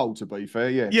afternoon as a whole, to be fair.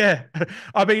 Yeah. Yeah,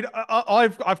 I mean,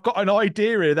 I've got an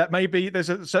idea here that maybe there's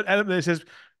a certain element that says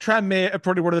Tranmere are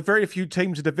probably one of the very few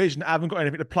teams in the division that haven't got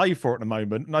anything to play for at the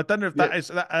moment, and I don't know if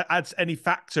that adds any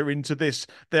factor into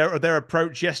their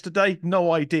approach yesterday.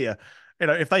 No idea. You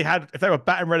know, if they were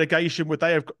batting relegation, would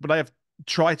they have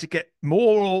try to get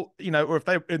more, or or if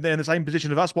they're in the same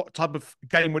position of us, what type of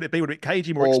game would it be? Would it be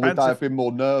cagey, more expansive? Or would they have been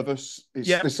more nervous?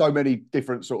 There's so many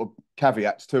different sort of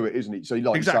caveats to it, isn't it? So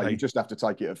like you say, you just have to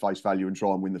take it at face value and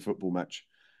try and win the football match.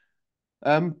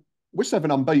 Um, we're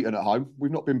 7 unbeaten at home.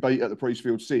 We've not been beat at the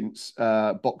Priestfield since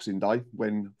Boxing Day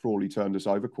when Crawley turned us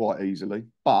over quite easily.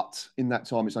 But in that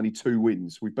time, it's only 2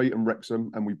 wins. We've beaten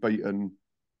Wrexham and we've beaten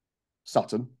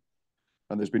Sutton.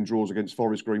 And there's been draws against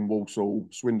Forest Green, Walsall,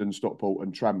 Swindon, Stockport,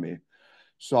 and Tranmere.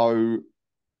 So,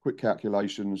 quick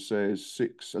calculation says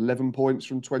 11 points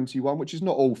from 21, which is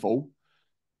not awful.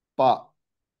 But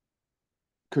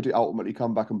could it ultimately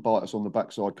come back and bite us on the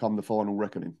backside come the final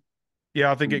reckoning?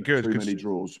 Yeah, I think it could. Too many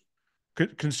draws.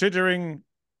 Considering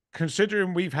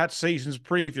we've had seasons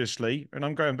previously, and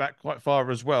I'm going back quite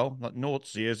far as well, like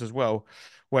North's years as well,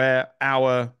 where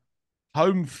our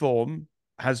home form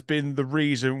has been the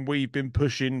reason we've been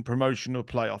pushing promotional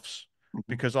playoffs Mm-hmm.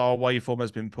 because our away form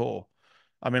has been poor.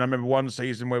 I mean, I remember one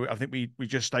season where I think we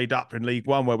just stayed up in League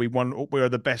One where we were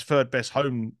the third best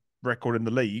home record in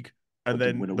the league, and But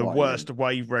didn't then win the away. worst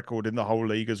away record in the whole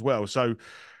league as well. So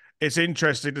it's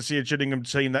interesting to see a Gillingham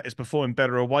team that is performing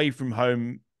better away from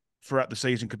home throughout the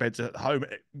season compared to home,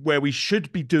 where we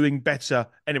should be doing better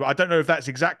anyway. I don't know if that's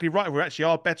exactly right. We actually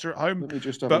are better at home, Let me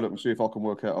just have a but look and see if I can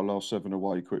work out our last 7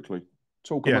 away quickly.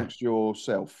 Talk yeah, amongst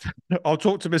yourself. I'll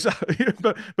talk to myself.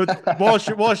 but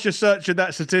whilst you're searching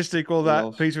that statistic or that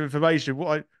Last piece of information,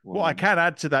 what I one. can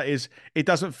add to that is it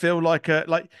doesn't feel like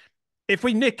if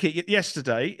we nick it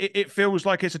yesterday, it feels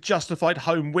like it's a justified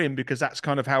home win because that's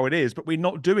kind of how it is. But we're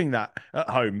not doing that at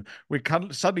home. We're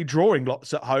suddenly drawing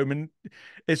lots at home, and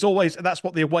it's always that's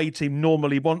what the away team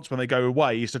normally wants when they go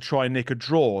away is to try and nick a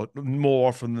draw more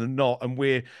often than not. And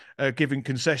we're giving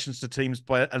concessions to teams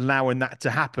by allowing that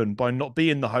to happen by not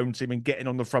being the home team and getting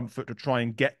on the front foot to try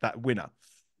and get that winner.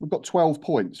 We've got 12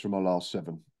 points from our last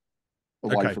 7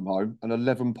 away Okay. from home and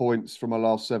 11 points from our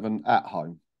last 7 at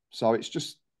home. So it's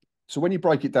just, so when you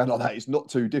break it down like that, it's not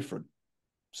too different.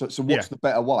 So Yeah. what's the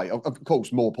better way? Of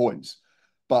course, more points.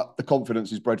 But the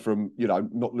confidence is bred from,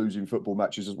 not losing football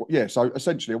matches as well. Yeah, so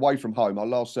essentially away from home, our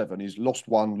last 7 is lost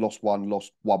 1, lost 1,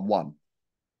 lost 1, 1.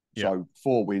 Yeah. So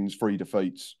 4 wins, 3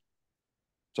 defeats.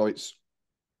 So it's,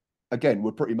 again,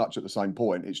 we're pretty much at the same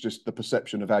point. It's just the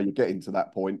perception of how you're getting to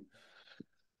that point.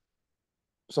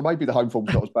 So maybe the home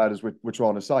form's not as bad as we're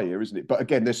trying to say here, isn't it? But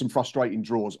again, there's some frustrating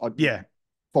draws. Yeah.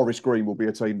 Forest Green will be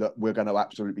a team that we're going to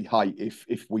absolutely hate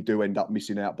if we do end up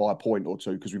missing out by a point or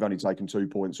two because we've only taken 2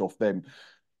 points off them.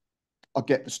 I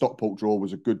get the Stockport draw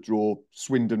was a good draw.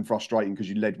 Swindon frustrating because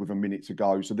you led with a minute to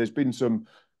go. So there's been some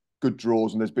good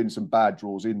draws and there's been some bad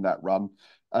draws in that run.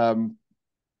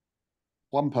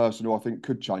 One person who I think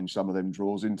could change some of them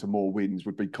draws into more wins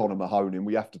would be Connor Mahoney. And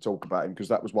we have to talk about him because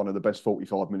that was one of the best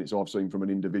 45 minutes I've seen from an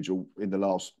individual in the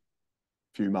last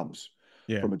few months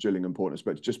Yeah. from a Gillingham point of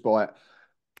view. Just by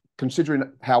considering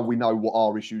how we know what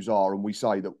our issues are and we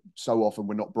say that so often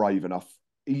we're not brave enough,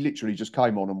 he literally just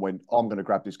came on and went, I'm going to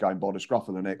grab this game by the scruff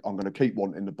of the neck. I'm going to keep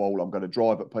wanting the ball. I'm going to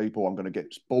drive at people. I'm going to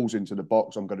get balls into the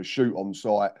box. I'm going to shoot on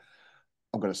sight.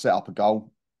 I'm going to set up a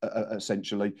goal,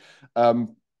 essentially.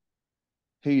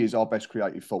 He is our best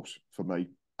creative force for me.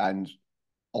 And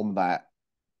on that,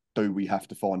 do we have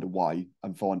to find a way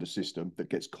and find a system that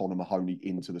gets Connor Mahoney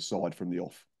into the side from the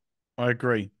off? I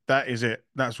agree. That is it.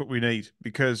 That's what we need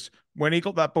because when he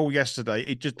got that ball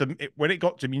yesterday, when it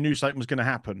got to him, you knew something was going to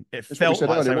happen. It That's what we felt said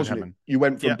like earlier, something was wasn't it? happening. You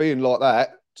went from Yeah, being like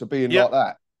that to being yeah, like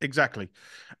that. exactly.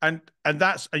 And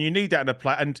you need that in a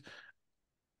play. And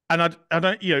I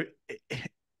don't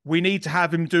we need to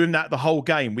have him doing that the whole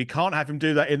game. We can't have him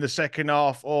do that in the second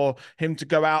half or him to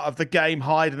go out of the game,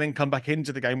 hide, and then come back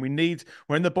into the game. We need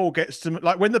when the ball gets to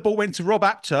when the ball went to Rob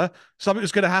Apter, something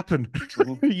was going to happen.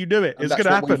 Mm-hmm. You knew it. And It's going that's to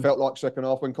what we happen. felt like second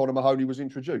half when Connor Mahoney was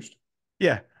introduced.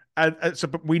 Yeah.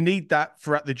 But we need that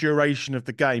throughout the duration of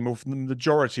the game or from the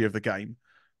majority of the game,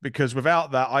 because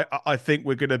without that, I think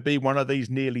we're going to be one of these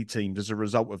nearly teams as a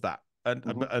result of that.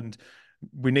 And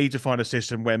we need to find a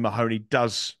system where Mahoney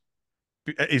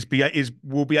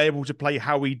will be able to play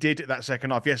how he did at that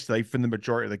second half yesterday for the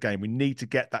majority of the game. We need to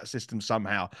get that system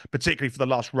somehow, particularly for the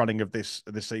last running of this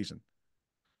season.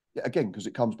 Yeah, again, because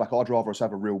it comes back, I'd rather us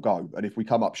have a real go. And if we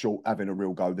come up short having a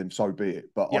real go, then so be it.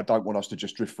 But I Yep. don't want us to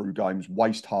just drift through games,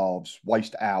 waste halves,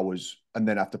 waste hours, and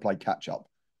then have to play catch up.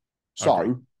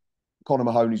 So, Connor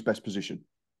Mahoney's best position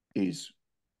is,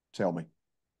 tell me.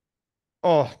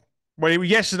 Oh, well,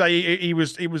 yesterday he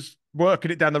was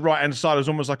working it down the right hand side. It was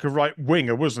almost like a right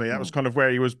winger, wasn't he? That was kind of where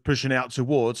he was pushing out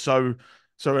towards. So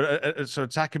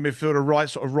attacking midfielder, right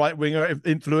sort of right winger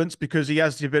influence because he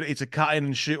has the ability to cut in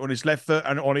and shoot on his left foot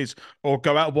and or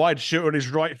go out wide, shoot on his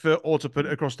right foot, or to put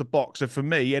it across the box. So for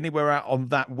me, anywhere out on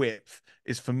that width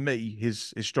is for me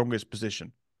his strongest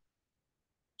position.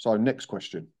 So, next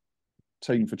question,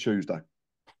 team for Tuesday.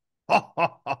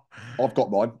 I've got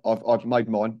mine. I've made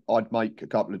mine. I'd make a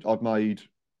couple of. I've made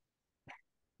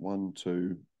one,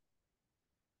 two,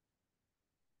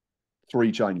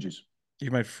 three changes,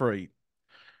 You've made three.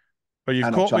 But you've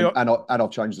and I've caught me. changed and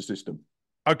I've changed the system.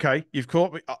 Okay, you've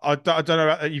caught me. I don't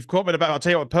know. You've caught me about. I'll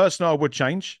tell you what. Personally, I would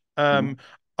change. Mhm.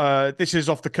 This is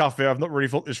off the cuff here. I've not really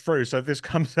thought this through, so if this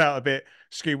comes out a bit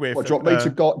skew with. What do you want me to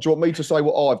go? Do you want me to say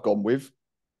what I've gone with,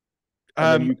 and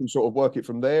then Um, you can sort of work it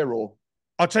from there, or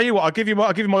I'll tell you what. I'll give you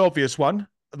my obvious one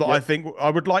that I yep, think I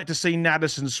would like to see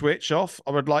Naddison switch off.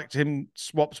 I would like him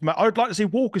swap. I would like to see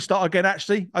Walker start again.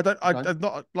 Actually, I don't. okay. I'd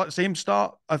not like to see him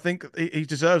start. I think he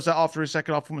deserves that after his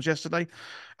second half performance yesterday.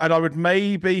 And I would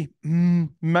maybe,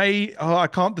 I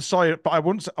can't decide, but I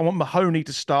want Mahoney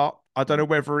to start. I don't know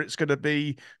whether it's going to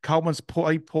be Coleman's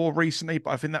poor recently,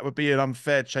 but I think that would be an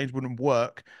unfair change. Wouldn't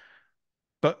work.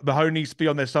 But Mahoney needs to be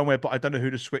on there somewhere, but I don't know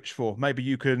who to switch for. Maybe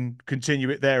you can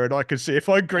continue it there, and I can see if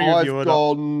I agree with you I've or not.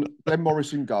 gone Glenn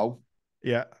Morris in goal.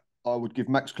 Yeah, I would give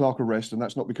Max Clark a rest, and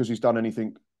that's not because he's done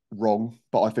anything wrong,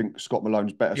 but I think Scott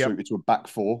Malone's better yep, suited to a back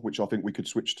four, which I think we could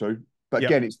switch to. But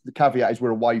yep, again, it's the caveat is we're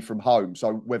away from home,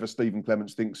 so whether Stephen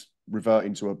Clements thinks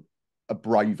reverting to a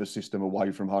braver system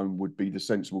away from home would be the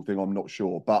sensible thing, I'm not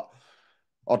sure. But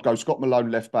I'd go Scott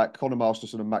Malone left back, Connor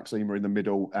Masterson and Max Emer in the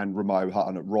middle, and Romeo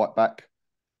Hutton at right back.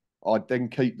 I'd then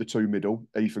keep the two middle,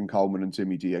 Ethan Coleman and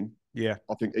Timmy Dieng. yeah,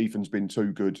 I think Ethan's been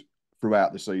too good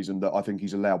throughout the season that I think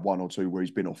he's allowed one or two where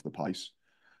he's been off the pace.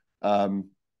 Um,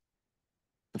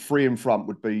 the three in front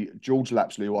would be George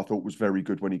Lapsley, who I thought was very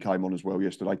good when he came on as well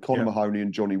yesterday, Connor yeah, Mahoney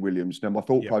and Johnny Williams. Now, my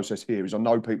thought yeah, process here is I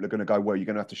know people are going to go, well, you're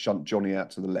going to have to shunt Johnny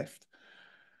out to the left.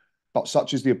 But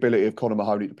such is the ability of Connor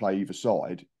Mahoney to play either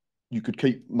side, you could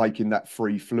keep making that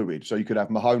free fluid. So you could have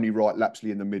Mahoney right,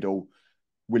 Lapsley in the middle,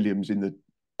 Williams in the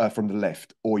from the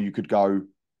left, or you could go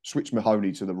switch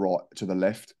Mahoney to the right, to the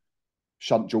left,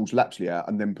 shunt George Lapsley out,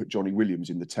 and then put Johnny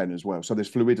Williams in the 10 as well. So there's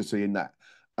fluidity in that.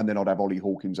 And then I'd have Ollie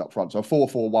Hawkins up front. So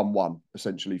 4-4-1-1,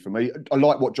 essentially, for me. I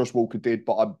like what Josh Walker did,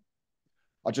 but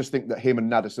I just think that him and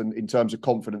Naddison, in terms of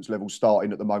confidence level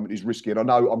starting at the moment, is risky. And I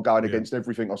know I'm going yeah. against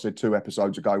everything I said 2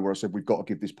 episodes ago where I said we've got to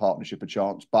give this partnership a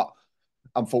chance. But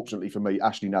unfortunately for me,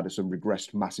 Ashley Naddison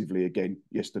regressed massively again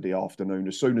yesterday afternoon.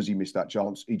 As soon as he missed that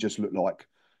chance, he just looked like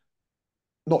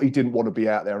not he didn't want to be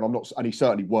out there, and I'm not, and he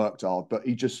certainly worked hard, but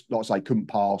he just, like I say, couldn't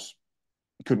pass,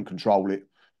 he couldn't control it.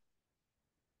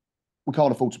 We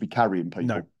can't afford to be carrying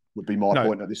No, people. Would be my no.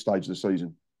 point at this stage of the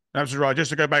season. Absolutely right.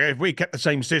 Just to go back, if we kept the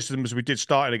same system as we did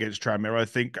starting against Tranmere, I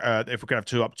think if we could have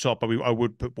two up top, I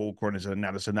would put Walker on as an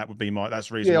Naddison. That would be that's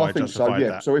the reason Yeah, I why I think so. justified Yeah.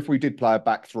 that. So if we did play a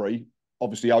back three,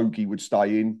 obviously Ogie would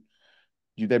stay in.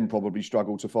 You then probably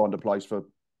struggle to find a place for.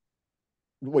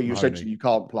 Well, you Mahoney. essentially you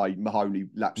can't play Mahoney,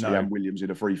 Lapsley, No. and Williams in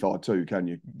a 3-5-2, can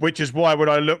you? Which is why when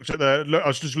I looked at I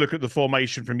was just looking at the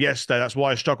formation from yesterday. That's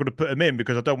why I struggled to put him in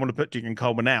because I don't want to put Deacon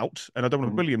Coleman out and I don't want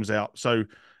to Mhm. put Williams out. So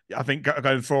I think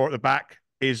going forward at the back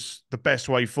is the best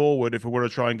way forward if we want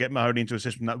to try and get Mahoney into a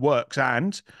system that works.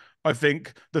 And I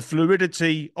think the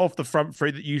fluidity of the front three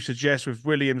that you suggest with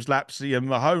Williams, Lapsley, and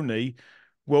Mahoney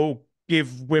will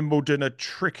give Wimbledon a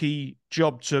tricky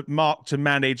job to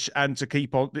manage and to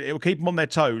keep on. It will keep them on their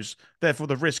toes. Therefore,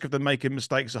 the risk of them making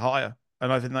mistakes are higher,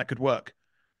 and I think that could work.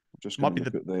 I'm just going Might to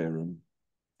be look at their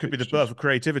could be the birth fixtures. of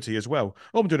creativity as well.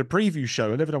 Oh, I'm doing a preview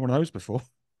show. I never done one of those before.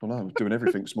 I know we're doing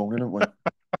everything this morning, aren't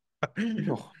we?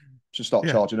 Oh, should start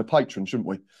Yeah, charging a patron, shouldn't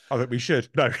we? I think we should.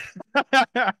 No,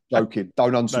 Joking.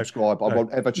 Don't no, unsubscribe. I no.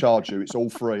 won't ever charge you. It's all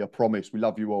free. I promise. We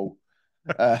love you all.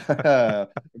 I'm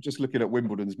just looking at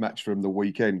Wimbledon's match from the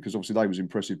weekend because obviously they was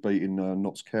impressive beating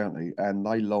Notts County and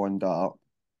they lined up.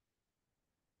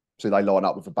 So they line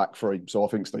up with a back three. So I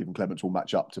think Stephen Clements will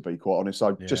match up, to be quite honest.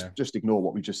 So Yeah, just ignore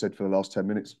what we just said for the last 10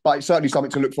 minutes. But it's certainly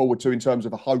something to look forward to in terms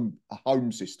of a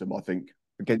home system, I think,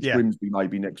 against yeah, Grimsby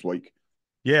maybe next week.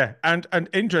 yeah. And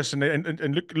interesting.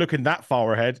 And looking that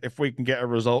far ahead, if we can get a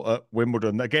result at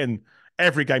Wimbledon again,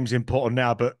 every game's important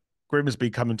now. But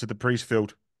Grimsby coming to the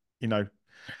Priestfield, you know,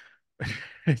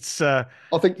 it's I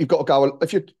think you've got to go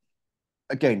if you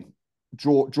again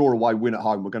draw away, win at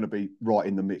home. We're going to be right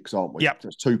in the mix, aren't we? yeah, So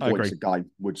it's 2 I points agree. a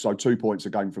game. So 2 points a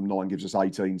game from 9 gives us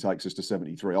 18, takes us to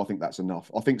 73. I think that's enough.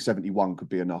 I think 71 could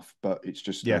be enough, but it's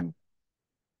just Yeah,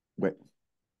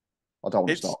 I don't want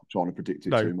to it's start trying to predict it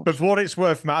no. too But much. for what it's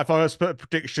worth, Matt, if I was to put a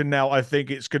prediction now, I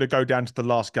think it's going to go down to the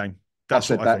last game. I've That's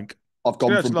what said I that. think. I've It's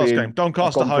going gone down to from the last game. being I've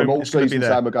Doncaster gone from home. all It's going to be season saying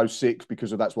there. I'm going to go 6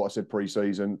 because of that's what I said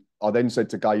pre-season. I then said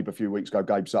to Gabe a few weeks ago,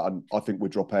 Gabe Sutton, I think we'll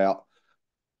drop out.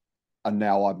 And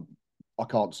now I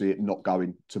can't see it not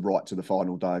going to right to the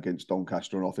final day against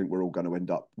Doncaster. And I think we're all going to end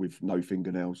up with no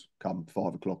fingernails come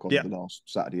 5 o'clock on Yeah, the last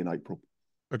Saturday in April.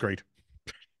 agreed.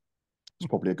 It's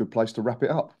probably a good place to wrap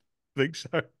it up. think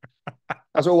so.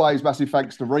 As always, massive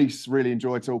thanks to Rhys. Really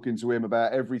enjoyed talking to him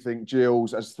about everything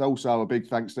Gills. As also a big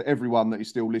thanks to everyone that is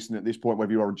still listening at this point,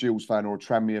 whether you are a Gills fan or a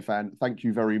Tranmere fan. Thank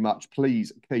you very much.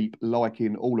 Please keep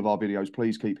liking all of our videos.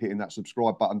 Please keep hitting that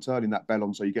subscribe button, turning that bell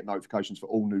on so you get notifications for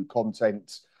all new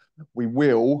content. We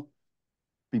will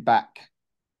be back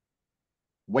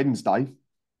Wednesday.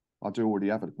 I do already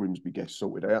have a Grimsby guest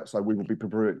sorted out, so we will be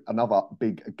preparing another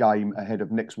big game ahead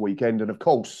of next weekend. And of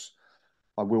course,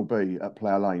 I will be at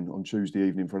Player Lane on Tuesday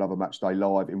evening for another match day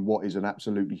live in what is an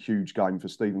absolutely huge game for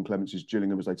Stephen Clemence's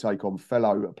Gillingham as they take on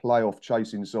fellow playoff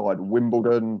chasing side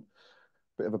Wimbledon.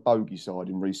 Bit of a bogey side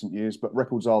in recent years, but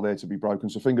records are there to be broken.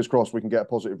 So fingers crossed we can get a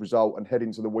positive result and head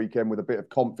into the weekend with a bit of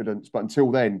confidence. But until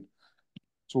then,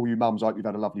 to all you mums, I hope you've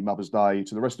had a lovely Mother's Day.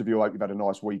 To the rest of you, I hope you've had a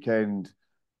nice weekend.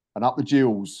 And up the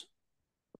Gills.